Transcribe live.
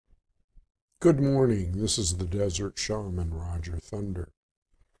Good morning. This is the Desert Shaman, Roger Thunder.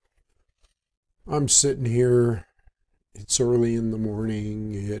 I'm sitting here. It's early in the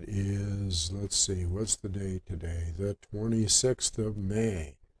morning. It is, let's see, what's the day today? The 26th of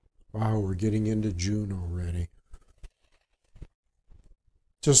May. Wow, we're getting into June already.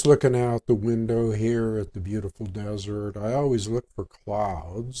 Just looking out the window here at the beautiful desert. I always look for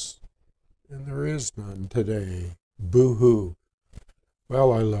clouds, and there is none today. Boo-hoo.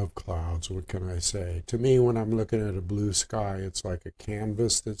 Well, I love clouds, what can I say? To me, when I'm looking at a blue sky, it's like a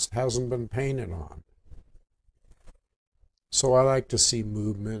canvas that hasn't been painted on. So I like to see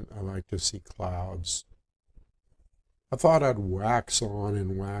movement, I like to see clouds. I thought I'd wax on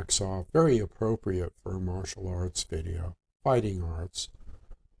and wax off, very appropriate for a martial arts video, fighting arts.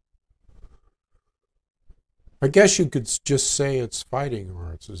 I guess you could just say it's fighting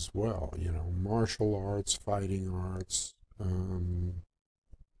arts as well, you know, martial arts, fighting arts,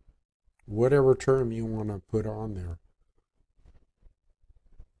 whatever term you want to put on there.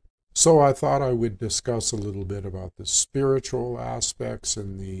 So I thought I would discuss a little bit about the spiritual aspects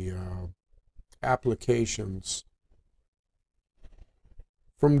and the applications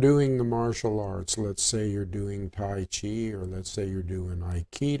from doing the martial arts. Let's say you're doing Tai Chi, or let's say you're doing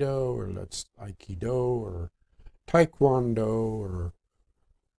Aikido, or Aikido, or Taekwondo, or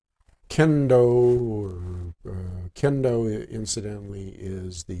Kendo, or Kendo, incidentally,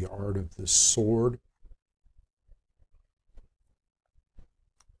 is the art of the sword.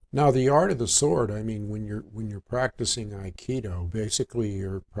 Now, the art of the sword, I mean, when you're practicing Aikido, basically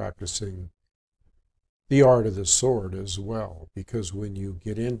you're practicing the art of the sword as well, because when you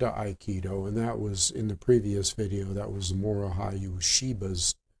get into Aikido, and that was in the previous video, that was Morihei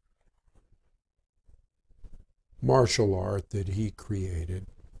Shiba's martial art that he created.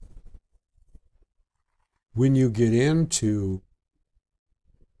 When you get into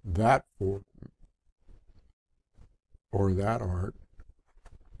that form or that art,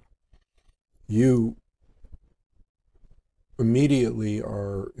 you immediately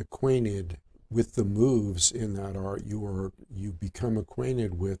are acquainted with the moves in that art. You become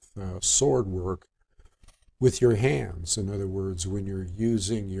acquainted with sword work with your hands. In other words, when you're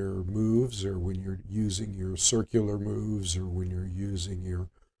using your moves, or when you're using your circular moves, or when you're using your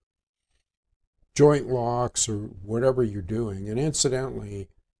joint locks, or whatever you're doing. And incidentally,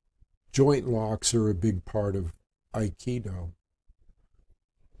 joint locks are a big part of Aikido.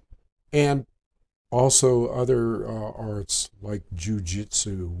 And also other arts like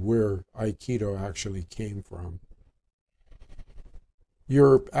Jiu-Jitsu, where Aikido actually came from.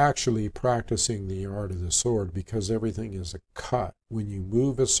 You're actually practicing the art of the sword because everything is a cut. When you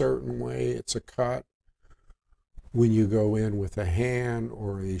move a certain way, it's a cut. When you go in with a hand,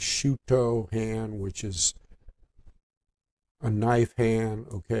 or a shuto hand, which is a knife hand,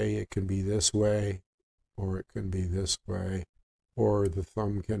 okay, it can be this way, or it can be this way, or the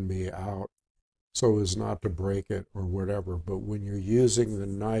thumb can be out so as not to break it or whatever. But when you're using the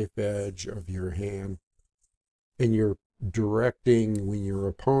knife edge of your hand and you're directing, when your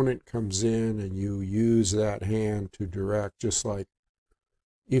opponent comes in and you use that hand to direct, just like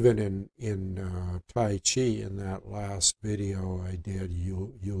even in Tai Chi, in that last video I did,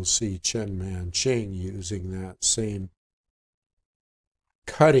 you'll see Chen Man Ching using that same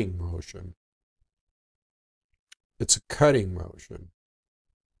cutting motion. It's a cutting motion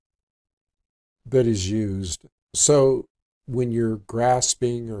that is used. So when you're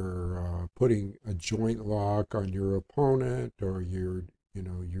grasping or putting a joint lock on your opponent, or you're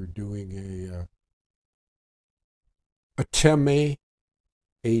doing a atemi,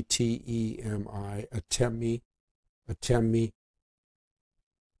 A-T-E-M-I, atemi,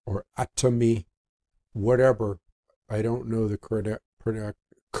 or atemi, whatever. I don't know the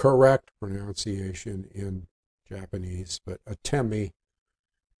correct pronunciation in Japanese, but atemi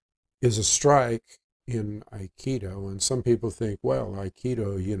is a strike in Aikido. And some people think, well,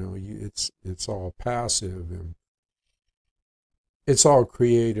 Aikido, it's all passive, and it's all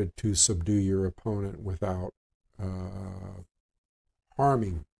created to subdue your opponent without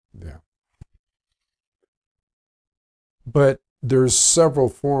harming them. But there's several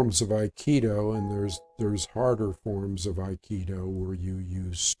forms of Aikido, and there's harder forms of Aikido where you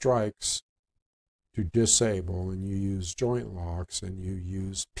use strikes to disable, and you use joint locks, and you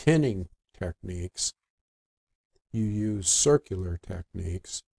use pinning techniques, you use circular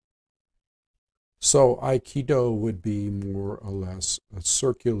techniques. So Aikido would be more or less a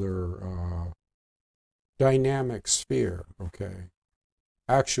circular dynamic sphere, okay?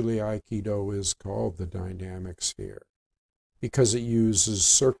 Actually, Aikido is called the dynamic sphere because it uses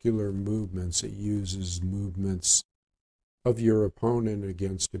circular movements. It uses movements of your opponent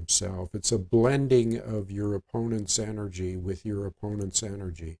against himself. It's a blending of your opponent's energy with your opponent's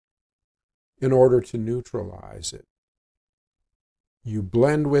energy in order to neutralize it. You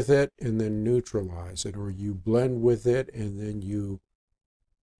blend with it and then neutralize it, or you blend with it and then you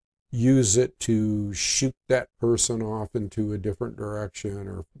use it to shoot that person off into a different direction,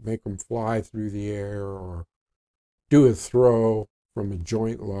 or make them fly through the air, or do a throw from a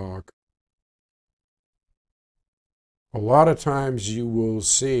joint lock. A lot of times you will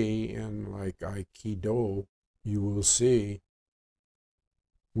see in like Aikido, you will see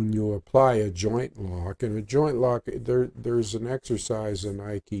when you apply a joint lock, and a joint lock, there's an exercise in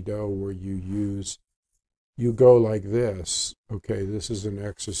Aikido where you go like this. Okay, this is an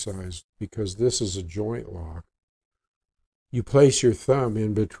exercise because this is a joint lock. You place your thumb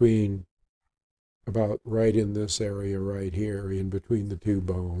in between, about right in this area right here, in between the two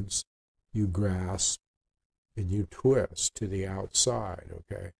bones. You grasp and you twist to the outside,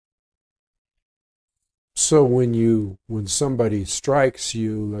 okay? So when somebody strikes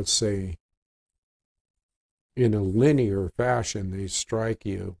you, let's say in a linear fashion, they strike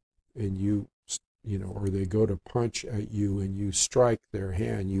you and you know, or they go to punch at you and you strike their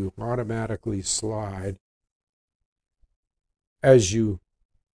hand, you automatically slide. As you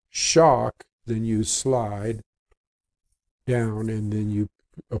shock, then you slide down and then you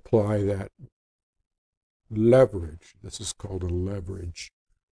apply that leverage. This is called a leverage.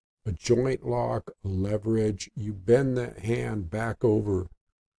 A joint lock, a leverage. You bend that hand back over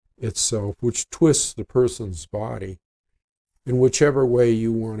itself, which twists the person's body in whichever way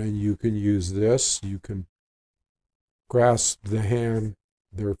you want. And you can use this. You can grasp the hand,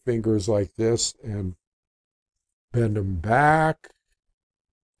 their fingers like this, and bend them back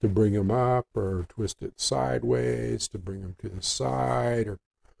to bring them up, or twist it sideways to bring them to the side. Or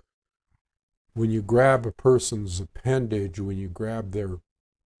when you grab a person's appendage, when you grab their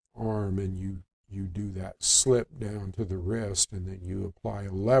arm and you do that slip down to the wrist and then you apply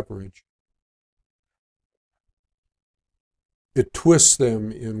a leverage, it twists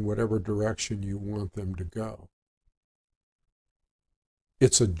them in whatever direction you want them to go.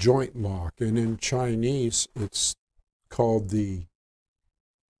 It's a joint lock, and in Chinese it's called the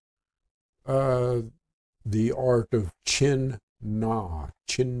art of Chin Na,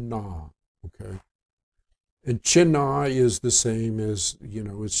 okay? And Chin Na is the same as, you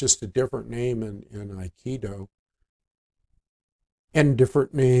know, it's just a different name in Aikido, and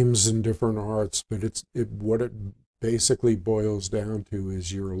different names in different arts, but what it basically boils down to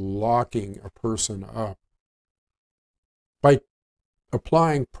is you're locking a person up by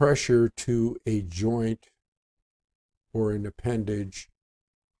applying pressure to a joint or an appendage,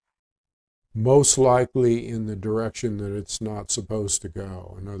 most likely in the direction that it's not supposed to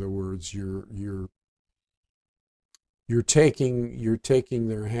go. In other words, you're taking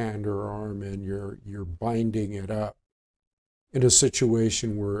their hand or arm and you're binding it up in a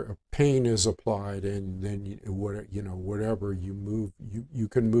situation where a pain is applied, and then whatever you move, you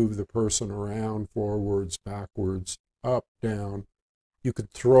can move the person around, forwards, backwards, up, down. You could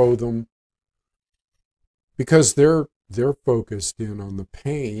throw them because they're focused in on the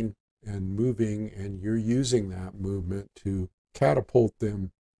pain and moving, and you're using that movement to catapult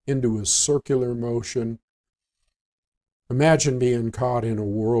them into a circular motion. Imagine being caught in a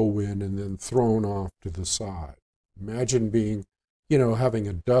whirlwind and then thrown off to the side. Imagine being, having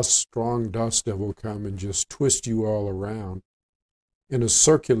a strong dust devil come and just twist you all around in a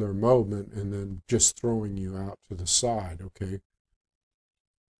circular movement and then just throwing you out to the side, okay?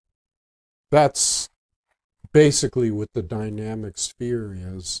 That's basically what the dynamic sphere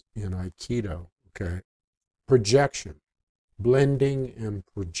is in Aikido, okay? Projection, blending and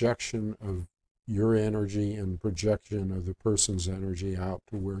projection of your energy and projection of the person's energy out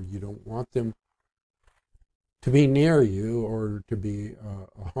to where you don't want them to be near you or to be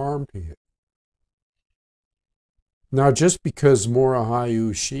a harm to you. Now, just because Morihei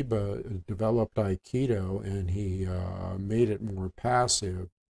Ueshiba developed Aikido and he made it more passive,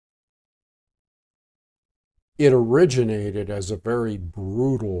 it originated as a very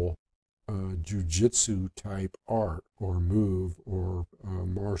brutal jiu-jitsu type art or move or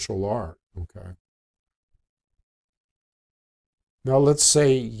martial art, okay? Now let's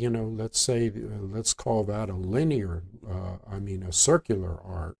call that a linear, a circular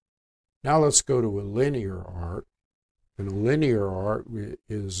art. Now let's go to a linear art. And a linear art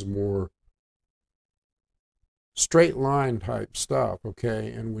is more straight line type stuff,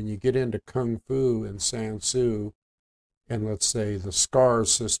 okay? And when you get into Kung Fu and Sansu, and let's say the SCAR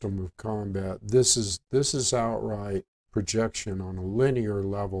system of combat, this is outright projection on a linear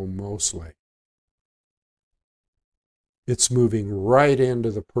level mostly. It's moving right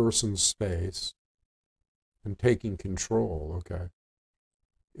into the person's space and taking control, okay?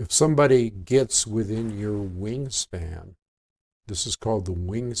 If somebody gets within your wingspan, this is called the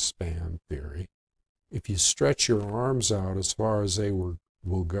wingspan theory. If you stretch your arms out as far as they will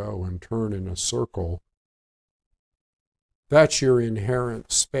go and turn in a circle, that's your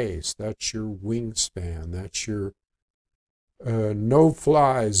inherent space. That's your wingspan. That's your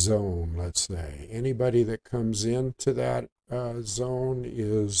no-fly zone, let's say. Anybody that comes into that zone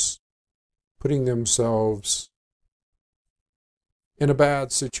is putting themselves in a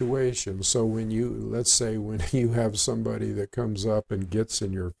bad situation. So when you, let's say when you have somebody that comes up and gets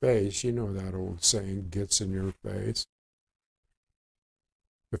in your face, you know that old saying, gets in your face.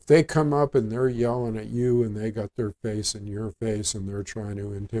 If they come up and they're yelling at you and they got their face in your face and they're trying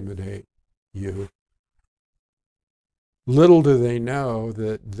to intimidate you, little do they know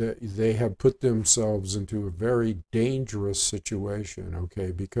that they have put themselves into a very dangerous situation,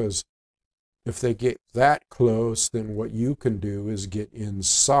 okay? Because if they get that close, then what you can do is get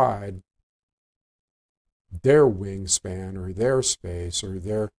inside their wingspan or their space or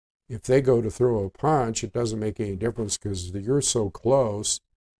their, if they go to throw a punch, it doesn't make any difference because you're so close.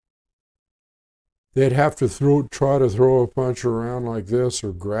 They'd have to try to throw a punch around like this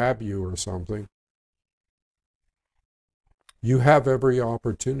or grab you or something. You have every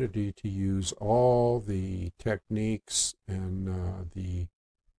opportunity to use all the techniques and the,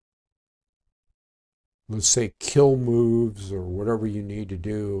 let's say, kill moves or whatever you need to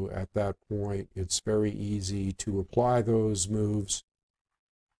do at that point. It's very easy to apply those moves.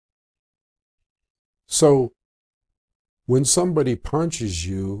 So when somebody punches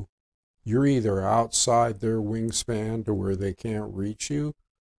you, you're either outside their wingspan to where they can't reach you,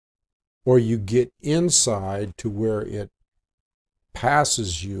 or you get inside to where it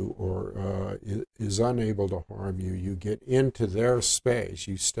passes you or is unable to harm you. You get into their space.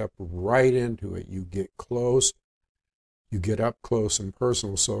 You step right into it. You get close. You get up close and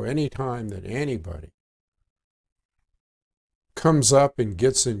personal. So anytime that anybody comes up and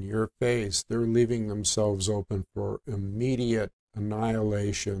gets in your face, they're leaving themselves open for immediate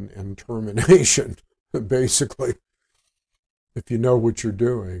annihilation and termination, basically, if you know what you're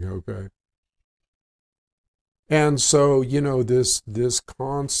doing, okay? And so, you know, this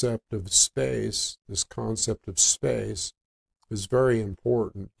concept of space, is very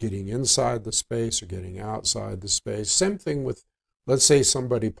important. Getting inside the space or getting outside the space. Same thing with, let's say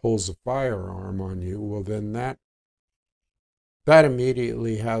somebody pulls a firearm on you, well then that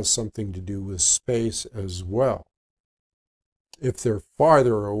immediately has something to do with space as well. If they're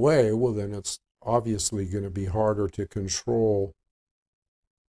farther away, well then it's obviously going to be harder to control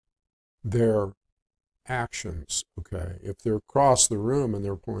their actions, okay? If they're across the room and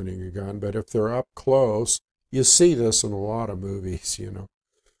they're pointing a gun, but if they're up close, you see this in a lot of movies, you know.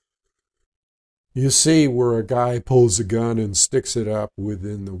 You see where a guy pulls a gun and sticks it up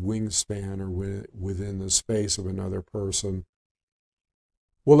within the wingspan or within the space of another person.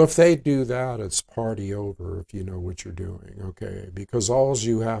 Well, if they do that, it's party over if you know what you're doing, okay? Because all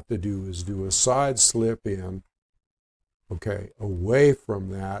you have to do is do a side slip in, okay, away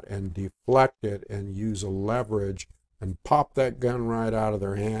from that and deflect it and use a leverage and pop that gun right out of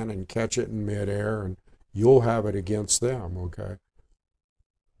their hand and catch it in midair and you'll have it against them, okay?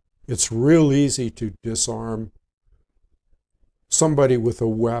 It's real easy to disarm somebody with a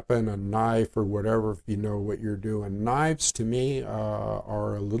weapon, a knife or whatever, if you know what you're doing. Knives, to me,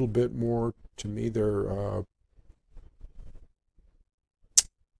 are a little bit more, to me, they're,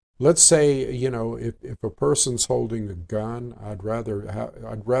 let's say, you know, if a person's holding a gun, I'd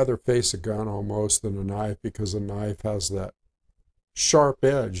rather face a gun almost than a knife, because a knife has that sharp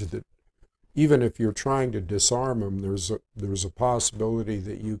edge that even if you're trying to disarm them, there's a possibility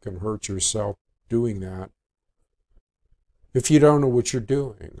that you can hurt yourself doing that if you don't know what you're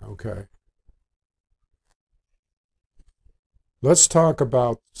doing, okay? Let's talk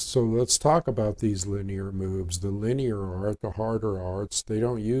about these linear moves. The linear art, the harder arts, they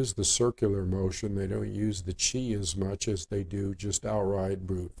don't use the circular motion. They don't use the chi as much as they do just outright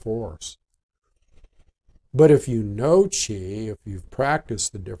brute force. But if you know chi, if you've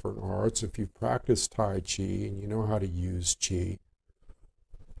practiced the different arts, if you've practiced Tai Chi and you know how to use chi,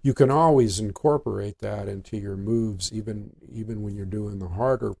 you can always incorporate that into your moves, even when you're doing the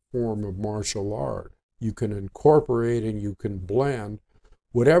harder form of martial art. You can incorporate and you can blend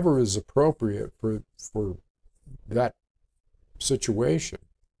whatever is appropriate for that situation.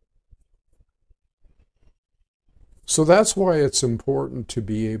 So that's why it's important to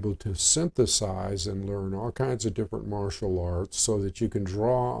be able to synthesize and learn all kinds of different martial arts so that you can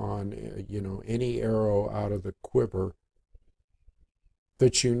draw on, you know, any arrow out of the quiver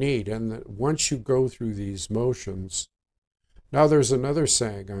that you need. And that once you go through these motions, now there's another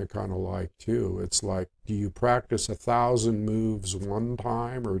saying I kind of like too. It's like, do you practice 1,000 moves one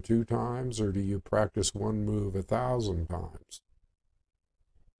time or 2 times, or do you practice one move 1,000 times?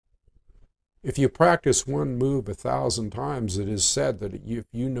 If you practice one move 1,000 times, it is said that if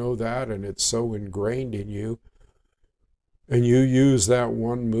you know that and it's so ingrained in you, and you use that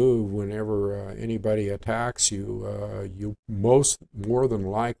one move whenever anybody attacks you, you more than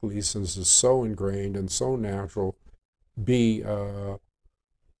likely, since it's so ingrained and so natural, you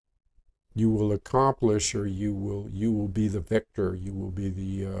will accomplish, or you will be the victor, you will be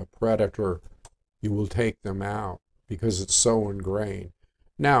the predator, you will take them out because it's so ingrained.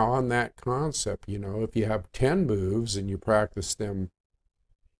 Now, on that concept, if you have 10 moves and you practice them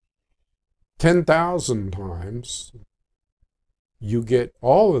 10,000 times, you get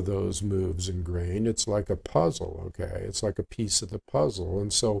all of those moves ingrained. It's like a puzzle, okay? It's like a piece of the puzzle.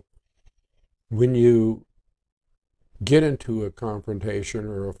 And so when you get into a confrontation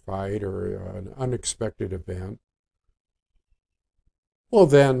or a fight or an unexpected event, well,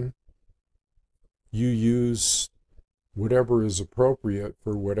 then you use whatever is appropriate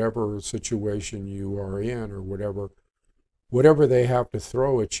for whatever situation you are in, or whatever they have to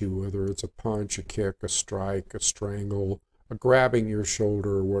throw at you, whether it's a punch, a kick, a strike, a strangle, a grabbing your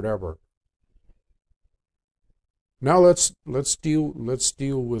shoulder, or whatever. Now let's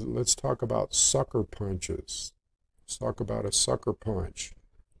talk about sucker punches. Let's talk about a sucker punch.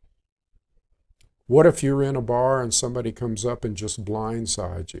 What if you're in a bar and somebody comes up and just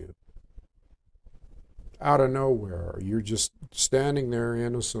blindsides you? Out of nowhere. You're just standing there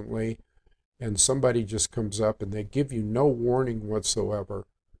innocently, and somebody just comes up and they give you no warning whatsoever.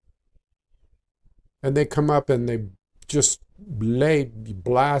 And they come up and they just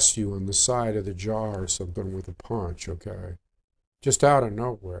blast you on the side of the jaw or something with a punch, okay? Just out of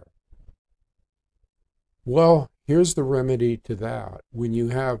nowhere. Well, here's the remedy to that. When you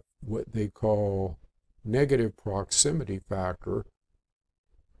have what they call negative proximity factor,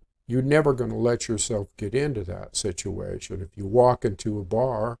 you're never going to let yourself get into that situation. If you walk into a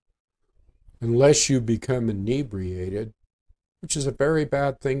bar, unless you become inebriated, which is a very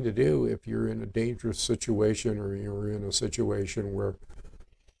bad thing to do if you're in a dangerous situation, or you're in a situation where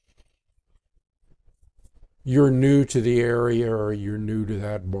you're new to the area, or you're new to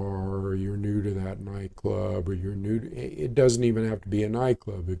that bar, or you're new to that nightclub, or you're new to, it doesn't even have to be a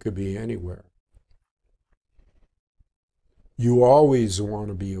nightclub, it could be anywhere. You always want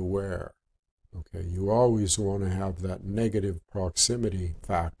to be aware, okay? You always want to have that negative proximity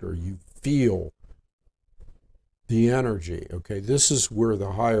factor. You feel the energy, okay? This is where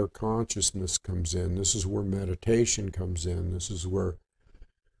the higher consciousness comes in. This is where meditation comes in. This is where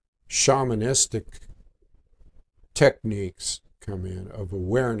shamanistic techniques come in, of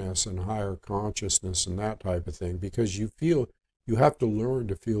awareness and higher consciousness and that type of thing, because you have to learn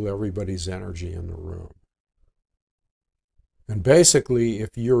to feel everybody's energy in the room. And basically,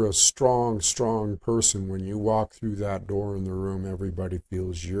 if you're a strong person, when you walk through that door in the room, everybody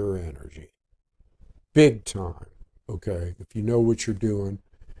feels your energy. Big time, okay? If you know what you're doing.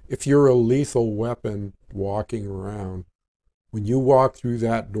 If you're a lethal weapon walking around, when you walk through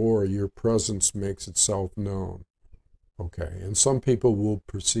that door, your presence makes itself known, okay? And some people will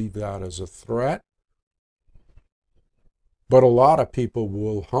perceive that as a threat, but a lot of people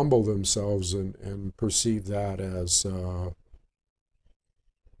will humble themselves and perceive that as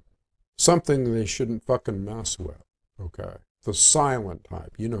something they shouldn't fucking mess with, okay? The silent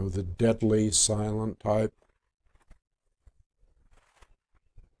type, the deadly silent type.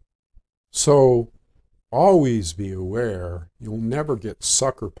 So always be aware. You'll never get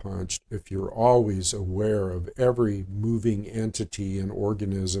sucker punched if you're always aware of every moving entity and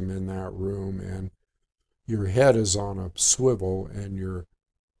organism in that room, and your head is on a swivel, and your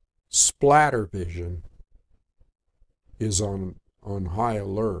splatter vision is on high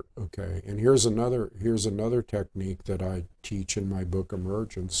alert, okay? And here's another technique that I teach in my book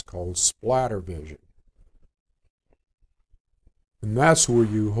Emergence, called splatter vision. And that's where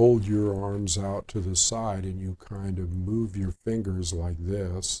you hold your arms out to the side and you kind of move your fingers like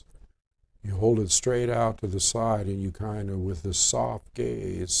this. You hold it straight out to the side, and you kind of, with a soft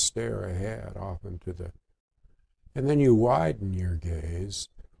gaze, stare ahead off into and then you widen your gaze.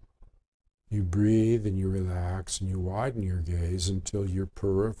 You breathe and you relax and you widen your gaze until your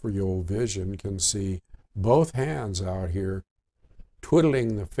peripheral vision can see both hands out here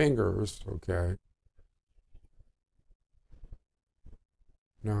twiddling the fingers, okay?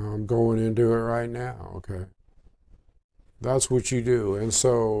 Now I'm going into it right now, okay? That's what you do. And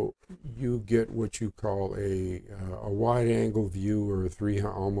so you get what you call a wide angle view, or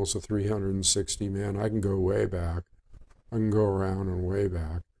almost a 360, man. I can go way back. I can go around and way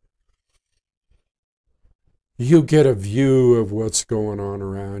back. You get a view of what's going on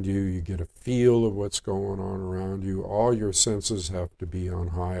around you. You get a feel of what's going on around you. All your senses have to be on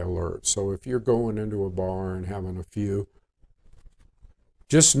high alert. So if you're going into a bar and having a few,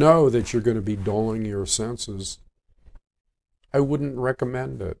 just know that you're going to be dulling your senses. I wouldn't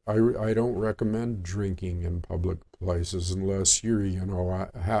recommend it. I don't recommend drinking in public places unless you're,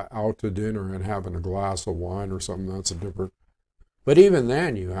 out to dinner and having a glass of wine or something. That's a different. But even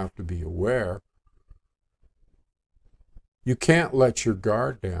then, you have to be aware. You can't let your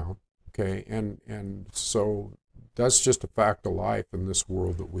guard down, okay? And so that's just a fact of life in this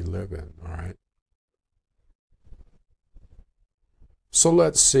world that we live in, all right? So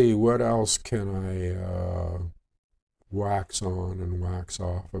let's see, what else can I wax on and wax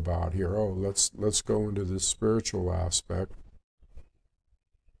off about here? Oh, let's go into the spiritual aspect.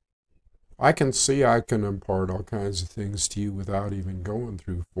 I can see I can impart all kinds of things to you without even going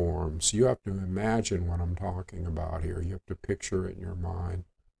through forms. You have to imagine what I'm talking about here. You have to picture it in your mind.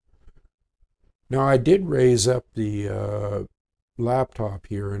 Now, I did raise up the laptop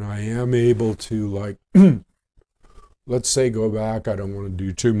here, and I am able to, like, let's say go back. I don't want to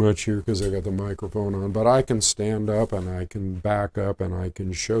do too much here because I got the microphone on, but I can stand up and I can back up and I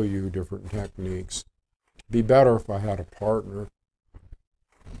can show you different techniques. It'd be better if I had a partner.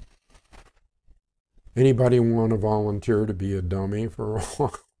 Anybody want to volunteer to be a dummy for a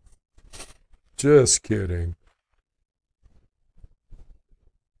while? Just kidding.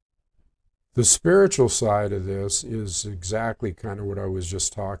 The spiritual side of this is exactly kind of what I was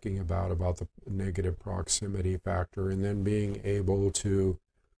just talking about the negative proximity factor, and then being able to,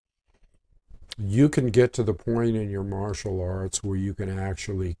 you can get to the point in your martial arts where you can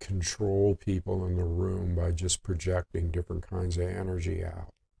actually control people in the room by just projecting different kinds of energy out.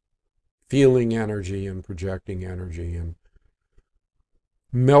 Feeling energy and projecting energy and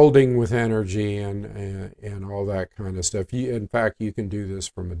melding with energy and all that kind of stuff. In fact, you can do this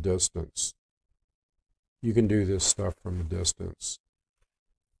from a distance. You can do this stuff from a distance.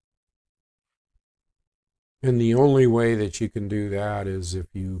 And the only way that you can do that is if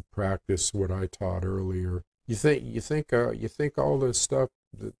you practice what I taught earlier. You think all this stuff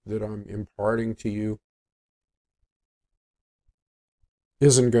that I'm imparting to you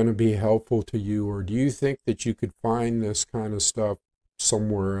isn't going to be helpful to you, or do you think that you could find this kind of stuff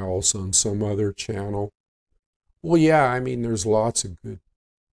somewhere else on some other channel? Well, yeah, I mean, there's lots of good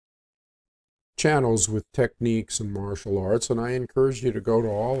channels with techniques and martial arts, and I encourage you to go to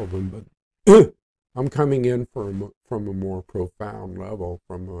all of them, but I'm coming in from a more profound level,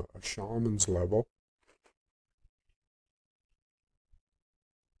 from a shaman's level,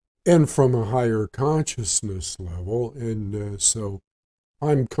 and from a higher consciousness level, and so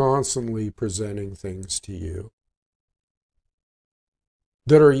I'm constantly presenting things to you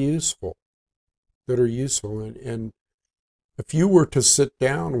that are useful, and if you were to sit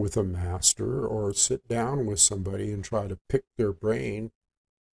down with a master or sit down with somebody and try to pick their brain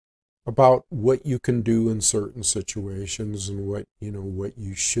about what you can do in certain situations and what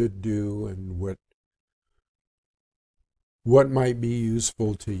you should do and what might be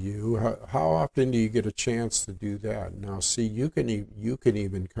useful to you, how often do you get a chance to do that? Now, see, you can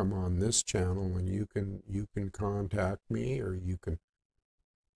even come on this channel and you can contact me, or you can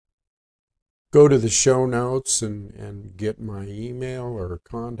go to the show notes and get my email or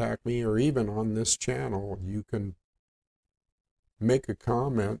contact me, or even on this channel, you can make a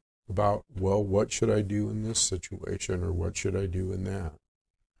comment about, well, what should I do in this situation, or what should I do in that?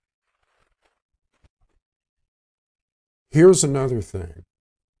 Here's another thing.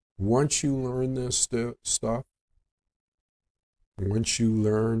 Once you learn this stuff, once you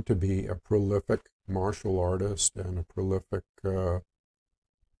learn to be a prolific martial artist and a prolific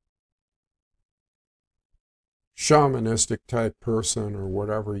shamanistic type person or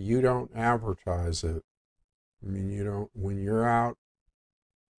whatever, you don't advertise it. I mean, you don't, when you're out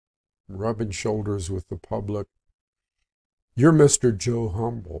rubbing shoulders with the public, you're Mr. Joe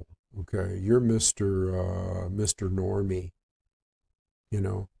Humble, okay? You're Mr. Normie,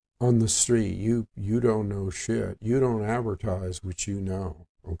 on the street. You don't know shit. You don't advertise what you know,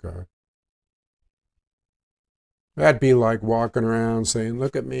 okay? That'd be like walking around saying,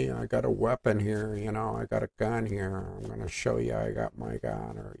 look at me, I got a weapon here, I got a gun here, I'm going to show you I got my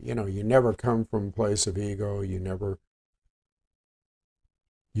gun. Or, you never come from a place of ego. You never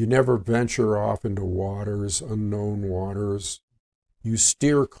venture off into unknown waters, You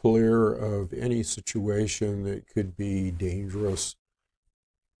steer clear of any situation that could be dangerous.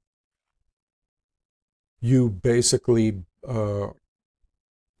 You basically are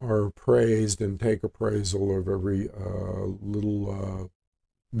praised and take appraisal of every little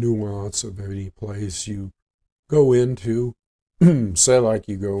nuance of any place you go into. Say like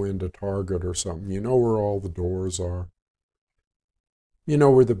you go into Target or something, you know where all the doors are. You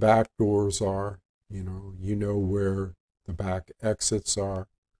know where the back doors are. You know where the back exits are.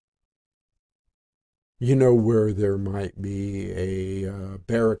 You know where there might be a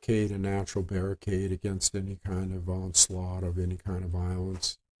barricade, a natural barricade against any kind of onslaught of any kind of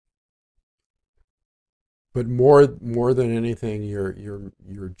violence. But more than anything,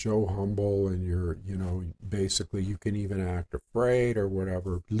 you're Joe Humble, and basically you can even act afraid or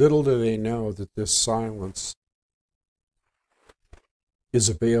whatever. Little do they know that this silence is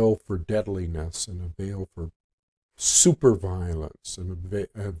a veil for deadliness, and a veil for super violence, and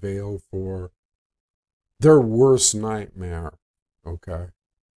a veil for their worst nightmare. Okay.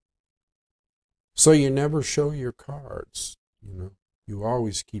 So you never show your cards, You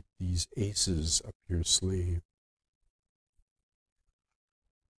always keep these aces up your sleeve.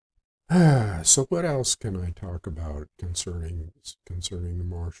 So what else can I talk about concerning the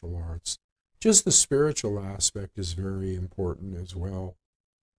martial arts? Just the spiritual aspect is very important as well.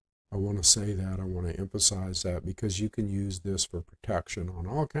 I want to say that. I want to emphasize that, because you can use this for protection on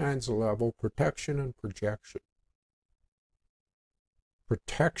all kinds of levels. Protection and projection.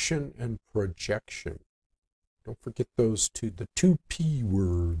 Protection and projection. Don't forget those two, the two P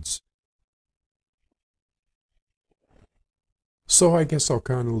words. So I guess I'll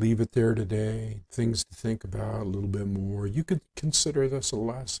kind of leave it there today. Things to think about a little bit more. You could consider this a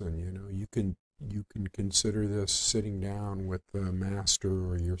lesson, You can consider this sitting down with the master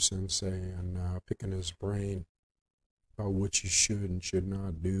or your sensei and picking his brain about what you should and should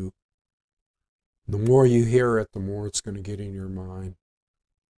not do. The more you hear it, the more it's going to get in your mind.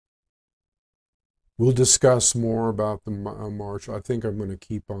 We'll discuss more about the martial. I think I'm going to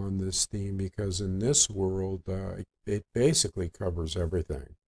keep on this theme, because in this world, it basically covers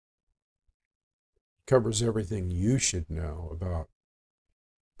everything. It covers everything you should know about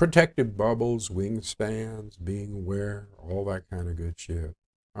protective bubbles, wingspans, being aware, all that kind of good shit.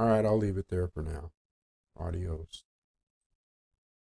 All right, I'll leave it there for now. Adios.